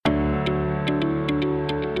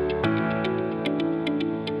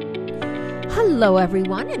Hello,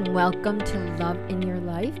 everyone, and welcome to Love in Your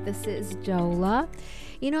Life. This is Jola.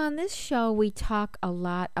 On this show, we talk a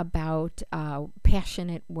lot about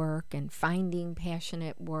passionate work and finding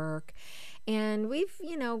passionate work. And we've,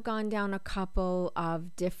 gone down a couple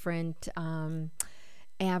of different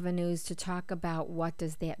avenues to talk about what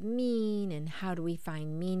does that mean and how do we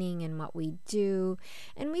find meaning in what we do.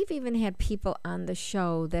 And we've even had people on the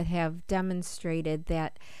show that have demonstrated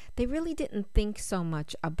that they really didn't think so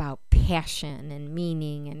much about passion and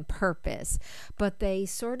meaning and purpose, but they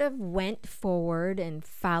sort of went forward and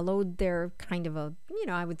followed their kind of a,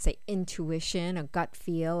 I would say intuition, a gut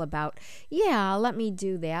feel about, let me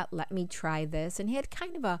do that, let me try this, and had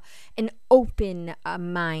kind of an open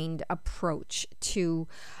mind approach to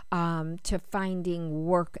finding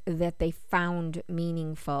work that they found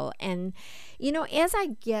meaningful. And, as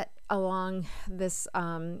I get along this,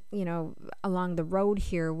 along the road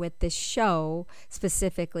here with this show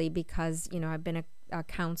specifically, because, I've been a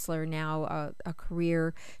counselor now, a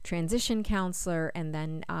career transition counselor, and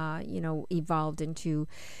then, evolved into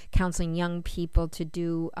counseling young people to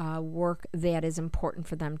do work that is important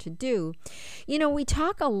for them to do. We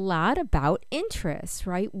talk a lot about interests,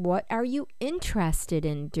 right? What are you interested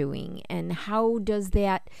in doing? And how does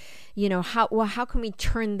that, how can we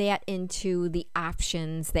turn that into the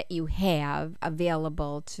options that you have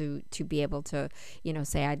available to be able to,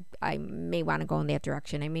 say, I may want to go in that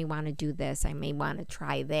direction. I may want to do this. I may want to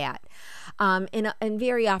try that. And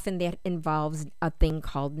very often that involves a thing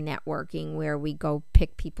called networking, where we go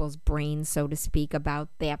pick people's brains, so to speak, about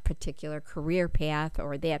that particular career path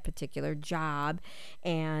or that particular job.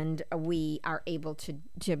 And we are able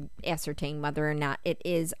to ascertain whether or not it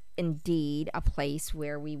is indeed a place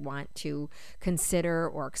where we want to consider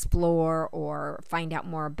or explore or find out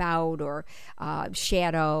more about or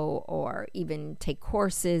shadow or even take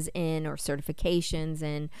courses in or certifications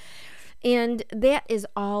in. And that is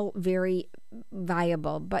all very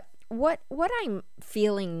viable. But what I'm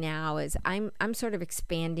feeling now is I'm sort of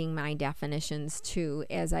expanding my definitions too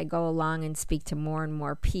as I go along and speak to more and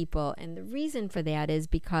more people. And the reason for that is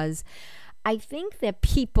because I think that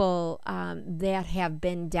people that have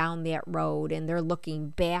been down that road and they're looking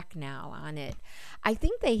back now on it, I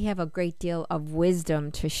think they have a great deal of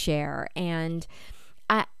wisdom to share. And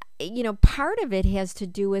part of it has to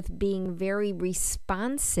do with being very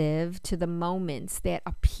responsive to the moments that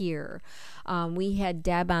appear. We had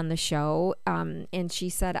Deb on the show, and she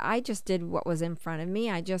said, I just did what was in front of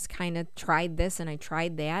me. I just kind of tried this and I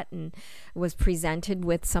tried that and was presented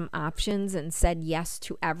with some options and said yes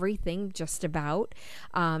to everything just about.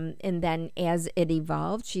 And then as it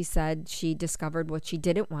evolved, she said she discovered what she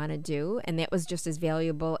didn't want to do. And that was just as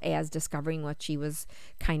valuable as discovering what she was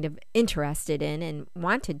kind of interested in and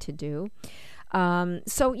wanted to do.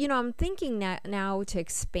 So, I'm thinking that now to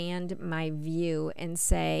expand my view and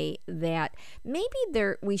say that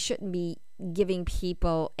maybe we shouldn't be giving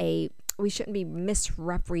people we shouldn't be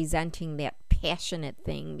misrepresenting that passionate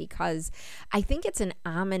thing, because I think it's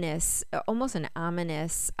almost an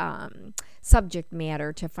ominous subject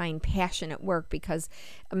matter to find passionate work, because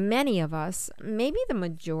many of us, maybe the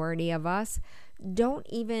majority of us, don't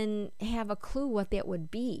even have a clue what that would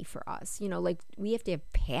be for us. Like we have to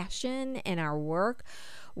have passion in our work.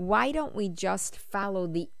 Why don't we just follow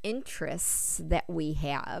the interests that we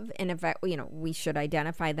have? And in fact, we should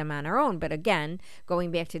identify them on our own. But again, going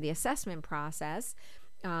back to the assessment process,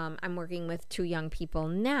 I'm working with two young people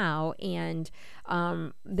now, and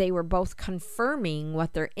they were both confirming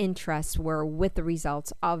what their interests were with the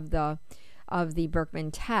results of the Birkman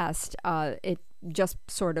test. It just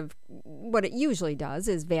sort of what it usually does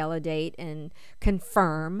is validate and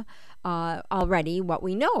confirm already what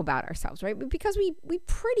we know about ourselves, right? Because we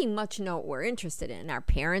pretty much know what we're interested in. Our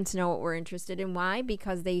parents know what we're interested in. Why?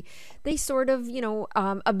 Because they sort of,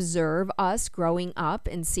 observe us growing up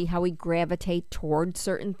and see how we gravitate toward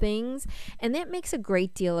certain things. And that makes a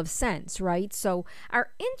great deal of sense, right? So our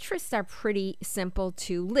interests are pretty simple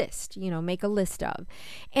to list, make a list of.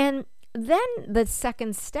 And then the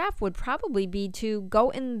second step would probably be to go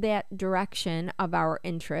in that direction of our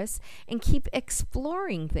interests and keep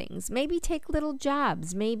exploring things. Maybe take little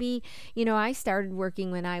jobs. Maybe, I started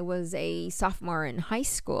working when I was a sophomore in high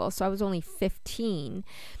school, so I was only 15.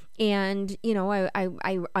 And,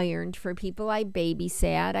 I ironed for people. I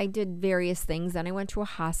babysat. I did various things. Then I went to a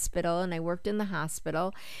hospital and I worked in the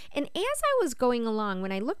hospital. And as I was going along,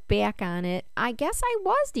 when I look back on it, I guess I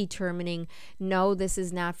was determining, no, this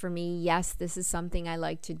is not for me. Yes, this is something I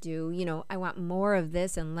like to do. I want more of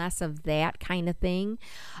this and less of that kind of thing.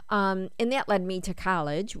 And that led me to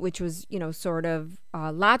college, which was, sort of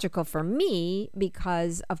logical for me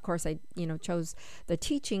because, of course, I, chose the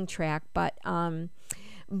teaching track.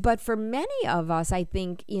 But for many of us, I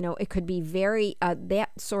think, it could be very, that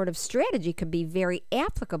sort of strategy could be very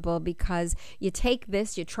applicable because you take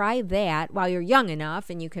this, you try that while you're young enough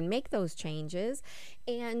and you can make those changes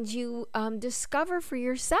and you discover for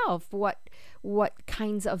yourself what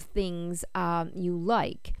kinds of things you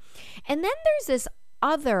like. And then there's this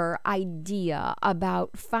other idea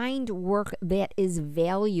about find work that is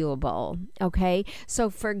valuable. Okay. So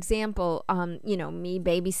for example, me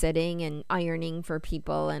babysitting and ironing for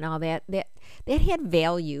people and all that had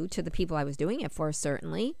value to the people I was doing it for,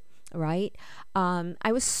 certainly. Right.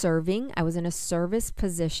 I was serving, I was in a service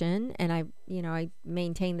position and I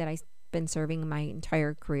maintained that I've been serving my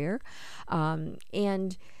entire career.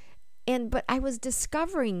 But I was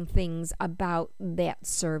discovering things about that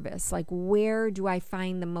service, like where do I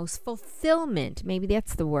find the most fulfillment? Maybe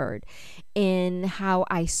that's the word, in how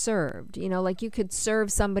I served. Like you could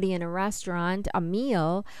serve somebody in a restaurant a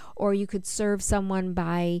meal, or you could serve someone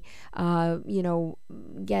by,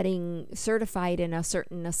 getting certified in a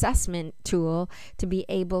certain assessment tool to be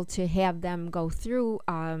able to have them go through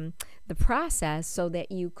the process so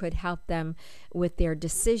that you could help them with their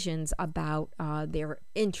decisions about their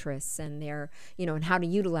interests and their, and how to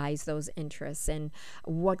utilize those interests and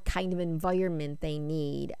what kind of environment they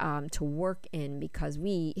need to work in, because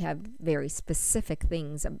we have very specific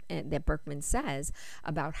things that Berkman says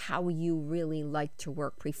about how you really like to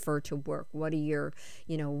work, prefer to work. What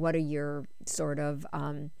are your sort of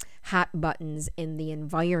hot buttons in the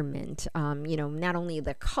environment, not only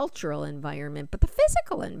the cultural environment, but the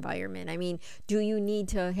physical environment. I mean, do you need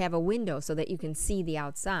to have a window so that you can see the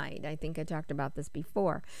outside? I think I talked about this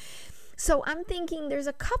before. So I'm thinking there's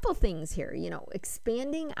a couple things here,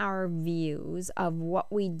 expanding our views of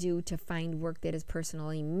what we do to find work that is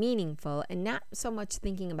personally meaningful, and not so much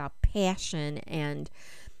thinking about passion and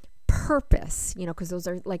purpose, because those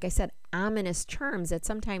are, like I said, ominous terms that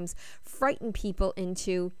sometimes frighten people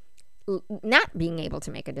into not being able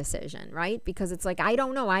to make a decision, right? Because it's like, I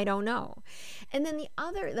don't know. And then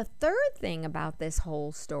the third thing about this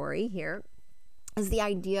whole story here is the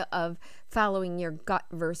idea of following your gut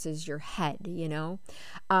versus your head,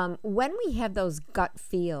 when we have those gut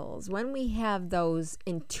feels, when we have those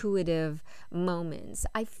intuitive moments,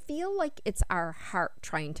 I feel like it's our heart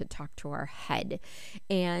trying to talk to our head.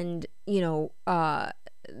 And,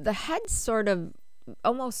 the head sort of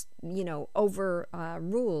almost,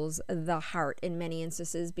 overrules the heart in many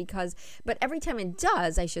instances but every time it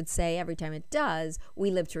does,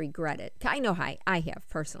 we live to regret it. I know I have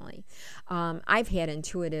personally. I've had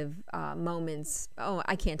intuitive moments. Oh,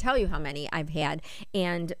 I can't tell you how many I've had,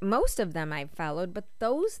 and most of them I've followed, but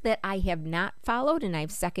those that I have not followed and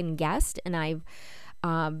I've second guessed and I've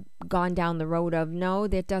gone down the road of, no,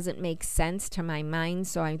 that doesn't make sense to my mind,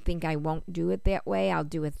 so I think I won't do it that way. I'll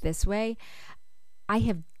do it this way. I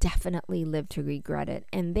have definitely lived to regret it.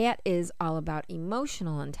 And that is all about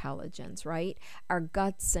emotional intelligence, right? Our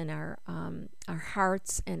guts and our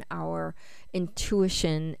hearts and our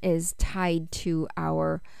intuition is tied to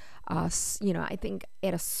our, I think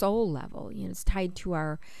at a soul level, it's tied to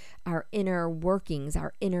our inner workings,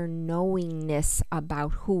 our inner knowingness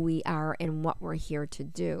about who we are and what we're here to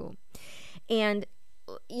do. And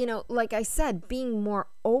like I said, being more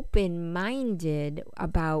open-minded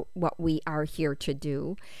about what we are here to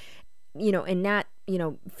do, and not,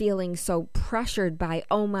 feeling so pressured by,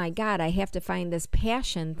 oh my God, I have to find this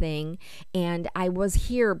passion thing. And I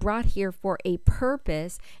was brought here for a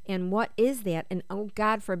purpose. And what is that? And oh,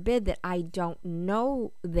 God forbid that I don't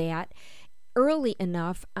know that early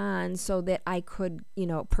enough on so that I could,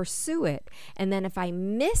 pursue it. And then if I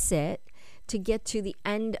miss it, to get to the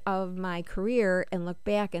end of my career and look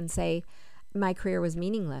back and say, my career was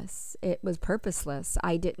meaningless. It was purposeless.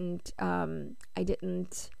 I didn't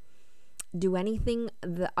do anything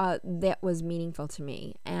that was meaningful to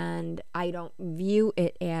me. And I don't view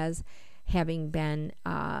it as having been,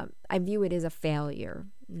 I view it as a failure,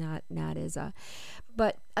 not as a,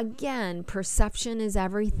 but again, perception is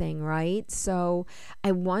everything, right? So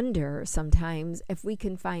I wonder sometimes if we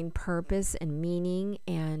can find purpose and meaning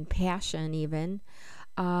and passion even,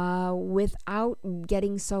 without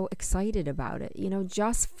getting so excited about it,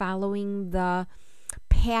 just following the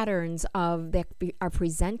patterns of that are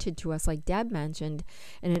presented to us, like Deb mentioned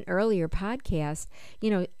in an earlier podcast,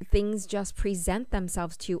 things just present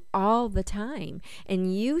themselves to you all the time,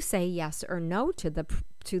 and you say yes or no to the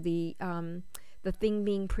thing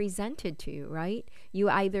being presented to you, right? You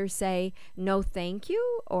either say no thank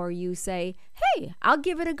you, or you say, hey, I'll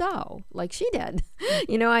give it a go, like she did.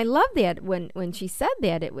 I love that when she said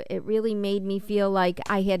that. It really made me feel like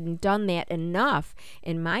I hadn't done that enough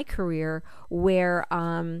in my career, where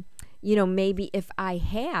maybe if I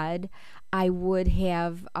had, I would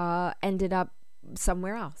have ended up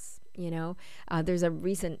somewhere else. There's a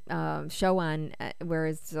recent show on where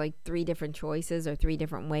it's like 3 different choices or 3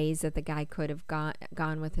 different ways that the guy could have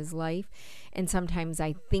gone with his life. And sometimes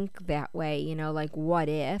I think that way, like what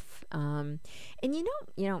if? And you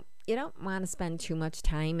don't want to spend too much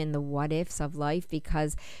time in the what ifs of life,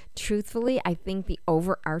 because truthfully, I think the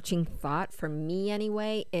overarching thought for me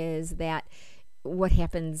anyway is that what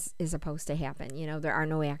happens is supposed to happen. There are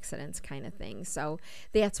no accidents, kind of thing. So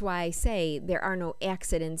that's why I say there are no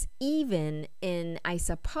accidents, even in, I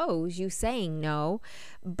suppose, you saying no.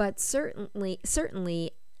 But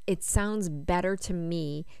certainly it sounds better to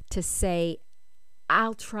me to say,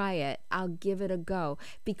 I'll try it, I'll give it a go,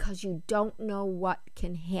 because you don't know what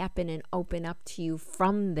can happen and open up to you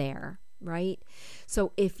from there. Right?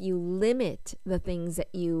 So if you limit the things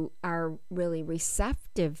that you are really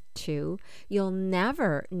receptive to, you'll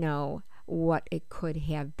never know what it could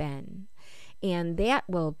have been. And that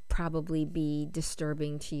will probably be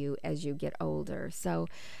disturbing to you as you get older. So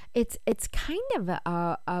it's kind of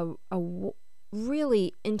a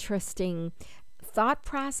really interesting thought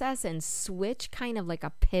process and switch, kind of like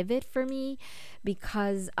a pivot for me,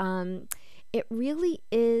 because it really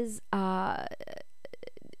is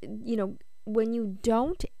when you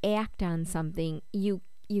don't act on something, you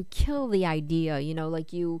kill the idea,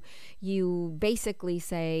 like you basically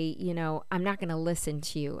say, I'm not going to listen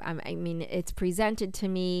to you. I mean, it's presented to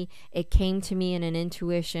me, it came to me in an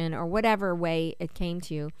intuition or whatever way it came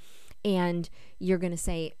to you, and you're going to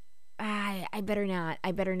say, I better not,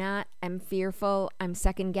 I'm fearful, I'm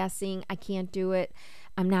second guessing, I can't do it,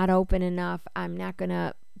 I'm not open enough, I'm not going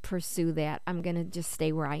to pursue that, I'm going to just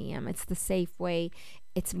stay where I am. It's the safe way.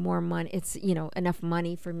 It's more money. It's, enough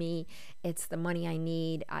money for me. It's the money I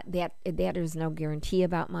need. That there's no guarantee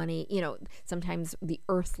about money. Sometimes the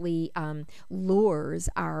earthly lures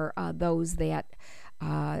are those that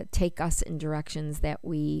take us in directions that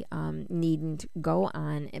we needn't go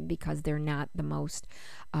on, because they're not the most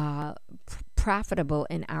profitable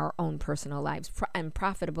in our own personal lives. And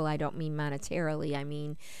profitable, I don't mean monetarily. I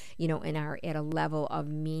mean, at a level of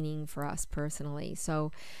meaning for us personally.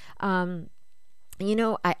 So,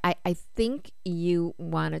 I think you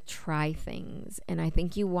want to try things, and I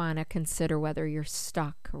think you want to consider whether you're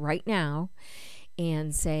stuck right now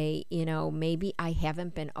and say, maybe I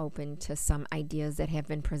haven't been open to some ideas that have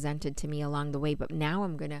been presented to me along the way, but now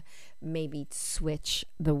I'm going to maybe switch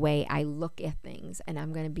the way I look at things, and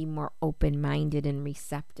I'm going to be more open-minded and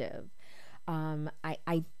receptive.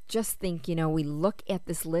 I just think, we look at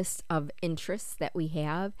this list of interests that we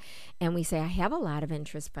have, and we say, I have a lot of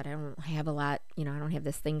interests, but I don't have a lot, I don't have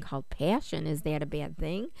this thing called passion. Is that a bad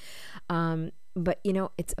thing? But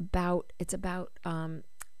it's about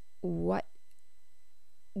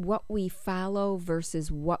what we follow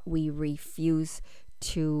versus what we refuse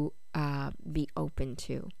to be open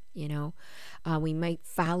to. We might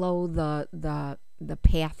follow the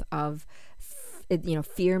path of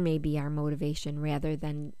fear may be our motivation rather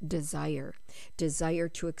than desire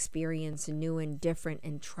to experience new and different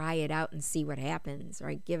and try it out and see what happens,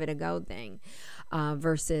 right? Give it a go thing,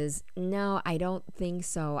 versus no, I don't think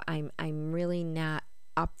so. I'm really not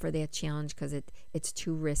up for that challenge because it's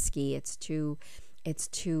too risky. It's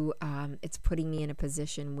putting me in a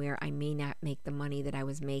position where I may not make the money that I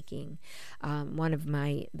was making. One of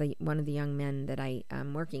the young men that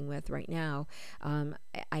I'm working with right now,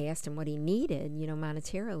 I asked him what he needed,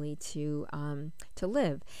 monetarily to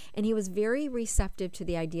live, and he was very receptive to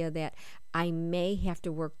the idea that I may have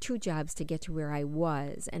to work 2 jobs to get to where I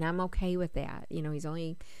was, and I'm okay with that. He's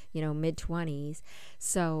only mid-20s,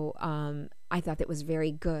 so I thought that was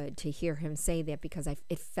very good to hear him say that, because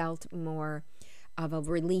it felt more of a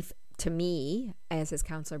relief to me as his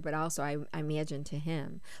counselor, but also I imagine to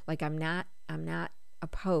him, like I'm not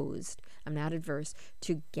opposed, I'm not adverse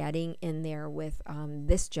to getting in there with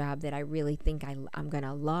this job that I really think I'm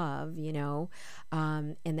gonna love, and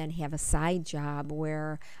then have a side job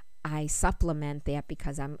where I supplement that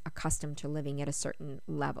because I'm accustomed to living at a certain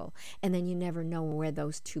level. And then you never know where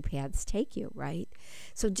those 2 paths take you, right?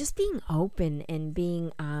 So just being open and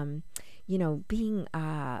being being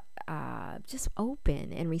just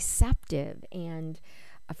open and receptive, and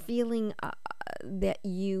a feeling that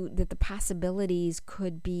the possibilities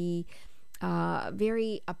could be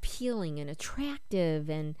very appealing and attractive,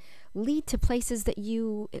 and lead to places that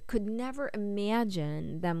you could never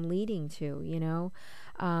imagine them leading to,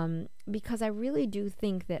 because I really do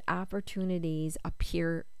think that opportunities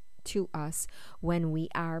appear to us when we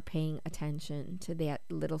are paying attention to that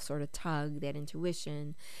little sort of tug, that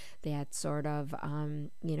intuition, that sort of, I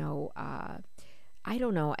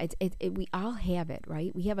don't know. We all have it,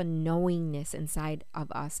 right? We have a knowingness inside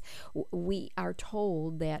of us. We are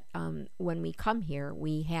told that when we come here,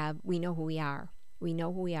 we know who we are. We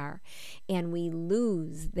know who we are. And we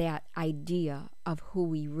lose that idea of who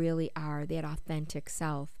we really are, that authentic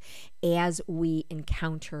self, as we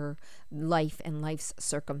encounter life and life's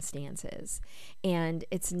circumstances. And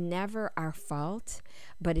it's never our fault,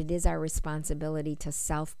 but it is our responsibility to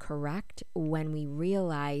self-correct when we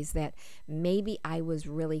realize that maybe I was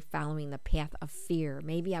really following the path of fear.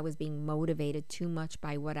 Maybe I was being motivated too much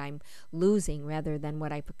by what I'm losing rather than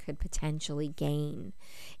what I could potentially gain.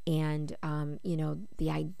 And,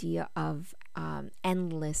 the idea of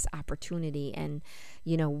endless opportunity and,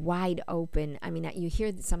 wide open. I mean, you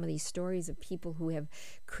hear some of these stories of people who have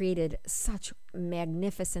created such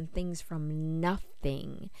magnificent things from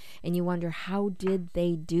nothing. And you wonder, how did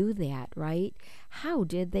they do that, right? How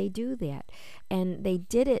did they do that? And they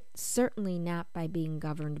did it certainly not by being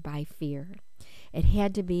governed by fear. It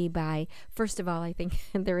had to be by, first of all, I think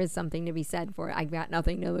there is something to be said for, I've got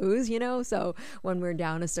nothing to lose, So when we're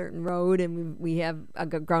down a certain road and we have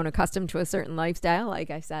grown accustomed to a certain lifestyle,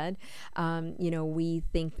 like I said, we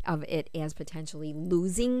think of it as potentially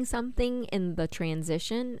losing something in the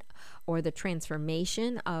transition or the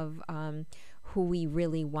transformation of who we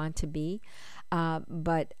really want to be.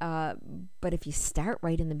 But if you start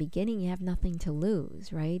right in the beginning, you have nothing to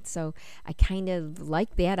lose, right? So I kind of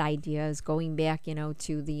like that idea, is going back,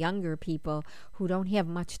 to the younger people who don't have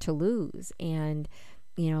much to lose, and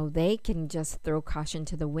they can just throw caution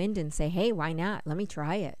to the wind and say, hey, why not? Let me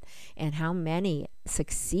try it. And how many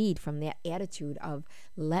succeed from that attitude of,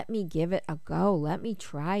 let me give it a go, let me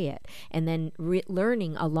try it. And then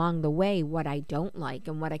learning along the way what I don't like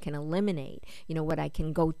and what I can eliminate, what I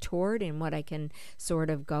can go toward and what I can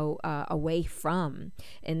sort of go away from.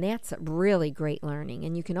 And that's really great learning.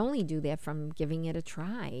 And you can only do that from giving it a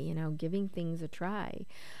try, giving things a try.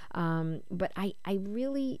 But I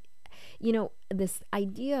really, this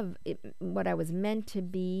idea of what I was meant to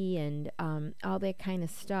be and all that kind of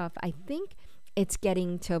stuff, I think it's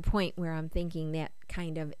getting to a point where I'm thinking that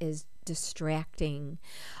kind of is distracting.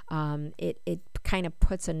 It kind of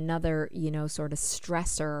puts another, sort of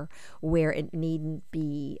stressor where it needn't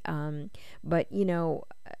be. But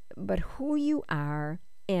who you are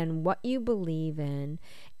and what you believe in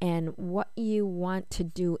and what you want to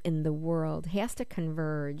do in the world has to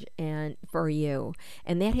converge and for you,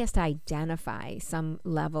 and that has to identify some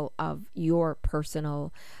level of your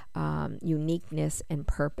personal uniqueness and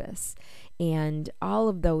purpose. And all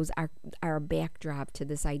of those are a backdrop to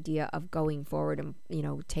this idea of going forward and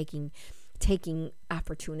taking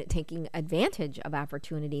advantage of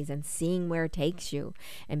opportunities and seeing where it takes you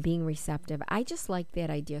and being receptive. I just like that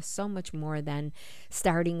idea so much more than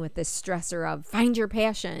starting with this stressor of find your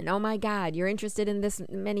passion. Oh my God, you're interested in this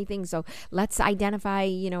many things. So let's identify,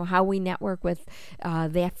 how we network with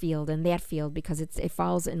that field and that field, because it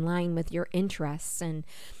falls in line with your interests and,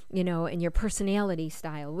 and your personality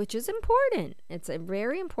style, which is important. It's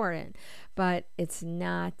very important, but it's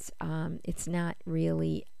not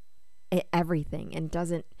really everything, and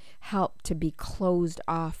doesn't help to be closed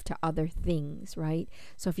off to other things, right?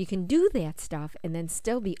 So if you can do that stuff and then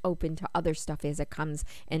still be open to other stuff as it comes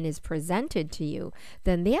and is presented to you,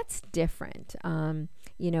 then that's different.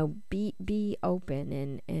 Be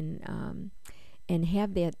open and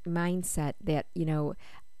have that mindset that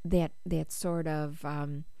that sort of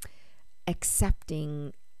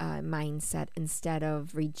accepting mindset instead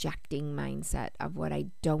of rejecting mindset of what I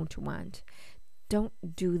don't want.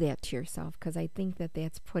 Don't do that to yourself, because I think that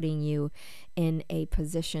that's putting you in a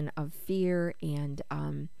position of fear and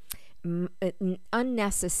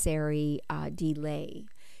unnecessary delay.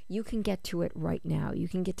 You can get to it right now. You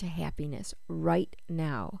can get to happiness right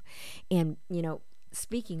now. And,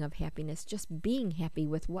 speaking of happiness, just being happy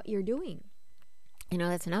with what you're doing.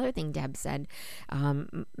 That's another thing Deb said,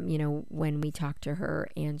 when we talked to her,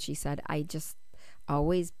 and she said, I just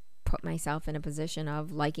always put myself in a position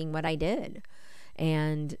of liking what I did.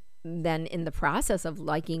 And then in the process of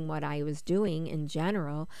liking what I was doing in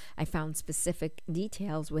general, I found specific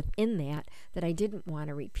details within that I didn't want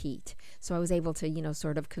to repeat. So I was able to,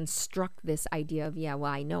 sort of construct this idea of,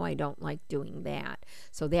 I know I don't like doing that.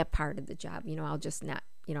 So that part of the job, I'll just not,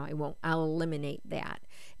 I'll eliminate that.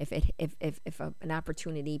 If an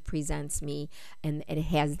opportunity presents me and it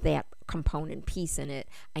has that component piece in it,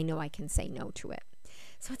 I know I can say no to it.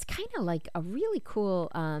 So it's kind of like a really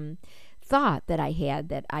cool thought that I had,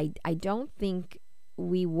 that I don't think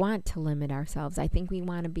we want to limit ourselves. I think we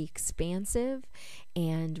want to be expansive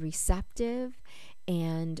and receptive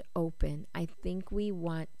and open. I think we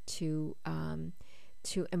want to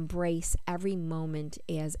embrace every moment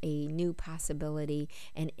as a new possibility,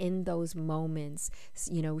 and in those moments,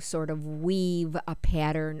 sort of weave a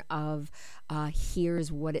pattern of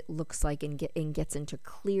here's what it looks like, and gets into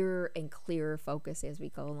clearer and clearer focus as we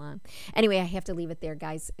go along. Anyway, I have to leave it there,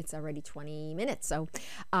 guys. It's already 20 minutes. So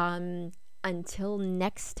until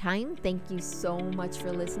next time, thank you so much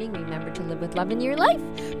for listening. Remember to live with love in your life,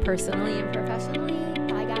 personally and professionally.